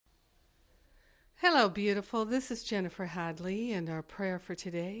Hello, beautiful. This is Jennifer Hadley, and our prayer for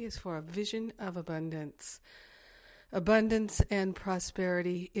today is for a vision of abundance. Abundance and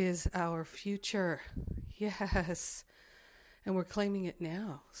prosperity is our future. Yes. And we're claiming it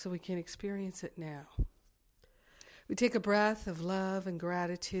now, so we can experience it now. We take a breath of love and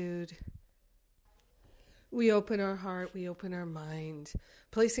gratitude. We open our heart, we open our mind,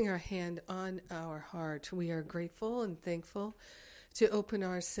 placing our hand on our heart. We are grateful and thankful to open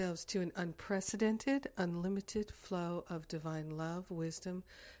ourselves to an unprecedented, unlimited flow of divine love, wisdom,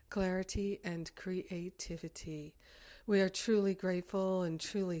 clarity, and creativity. We are truly grateful and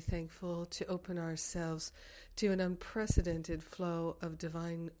truly thankful to open ourselves to an unprecedented flow of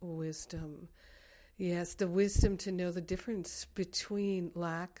divine wisdom. Yes, the wisdom to know the difference between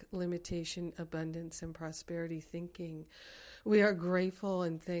lack, limitation, abundance, and prosperity thinking. We are grateful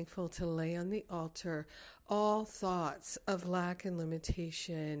and thankful to lay on the altar all thoughts of lack and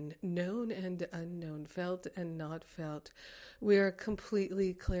limitation, known and unknown, felt and not felt. We are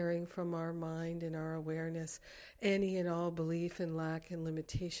completely clearing from our mind and our awareness any and all belief in lack and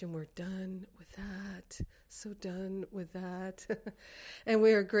limitation. We're done with that. So done with that. And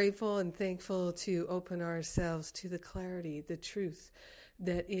we are grateful and thankful to open ourselves to the clarity, the truth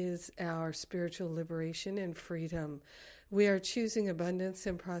that is our spiritual liberation and freedom. We are choosing abundance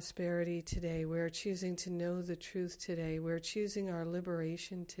and prosperity today. We are choosing to know the truth today. We're choosing our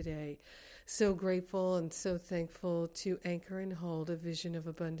liberation today. So grateful and so thankful to anchor and hold a vision of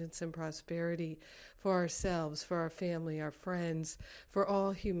abundance and prosperity for ourselves, for our family, our friends, for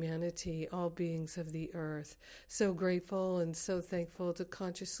all humanity, all beings of the earth. So grateful and so thankful to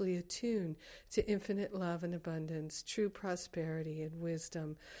consciously attune to infinite love and abundance, true prosperity and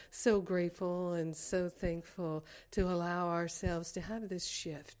wisdom. So grateful and so thankful to allow ourselves to have this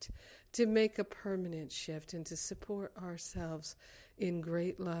shift, to make a permanent shift, and to support ourselves in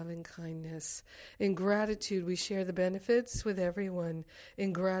great love and kindness. In gratitude, we share the benefits with everyone.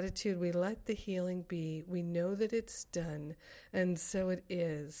 In gratitude, we let the healing be. We know that it's done, and so it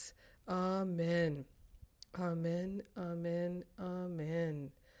is. Amen. Amen, amen,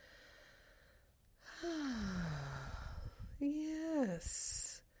 amen.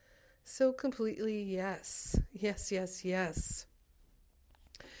 Yes. So completely yes. Yes, yes, yes.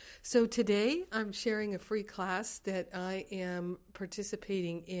 So today I'm sharing a free class that I am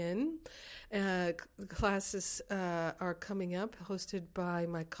participating in. Classes are coming up, hosted by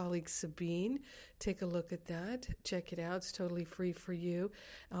my colleague Sabine. Take a look at that. Check it out. It's totally free for you.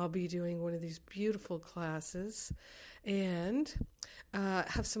 I'll be doing one of these beautiful classes and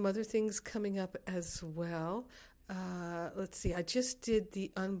have some other things coming up as well. Let's see, I just did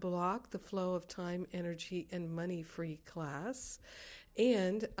the Unblock the Flow of Time, Energy, and Money free class.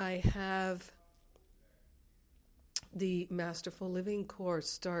 And I have the Masterful Living course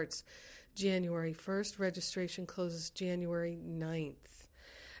starts January 1st. Registration closes January 9th.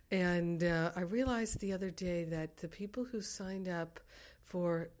 And I realized the other day that the people who signed up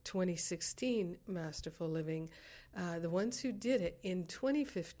for 2016 Masterful Living, the ones who did it in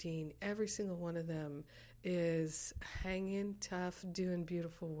 2015, every single one of them is hanging tough, doing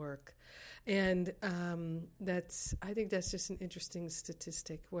beautiful work. And I think that's just an interesting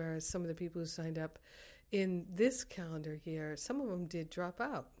statistic, whereas some of the people who signed up in this calendar year, some of them did drop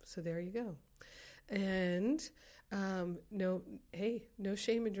out. So there you go. And no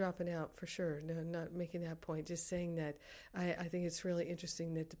shame in dropping out, for sure. No, not making that point. Just saying that I think it's really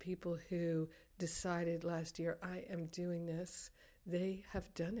interesting that the people who decided last year, I am doing this, they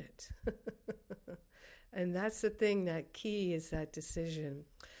have done it. And that's the thing, that key is that decision.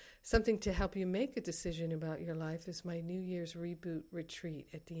 Something to help you make a decision about your life is my New Year's Reboot Retreat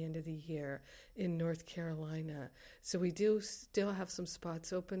at the end of the year in North Carolina. So we do still have some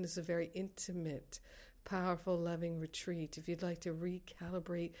spots open. It's a very intimate, powerful, loving retreat. If you'd like to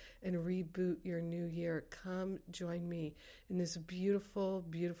recalibrate and reboot your new year, come join me in this beautiful,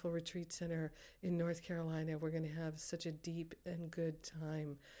 beautiful retreat center in North Carolina. We're going to have such a deep and good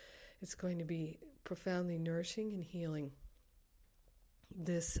time. It's going to be profoundly nourishing and healing.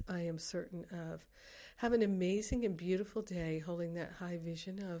 This I am certain of. Have an amazing and beautiful day, holding that high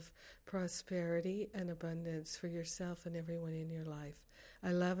vision of prosperity and abundance for yourself and everyone in your life.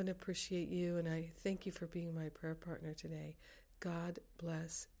 I love and appreciate you, and I thank you for being my prayer partner today. God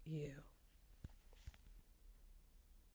bless you.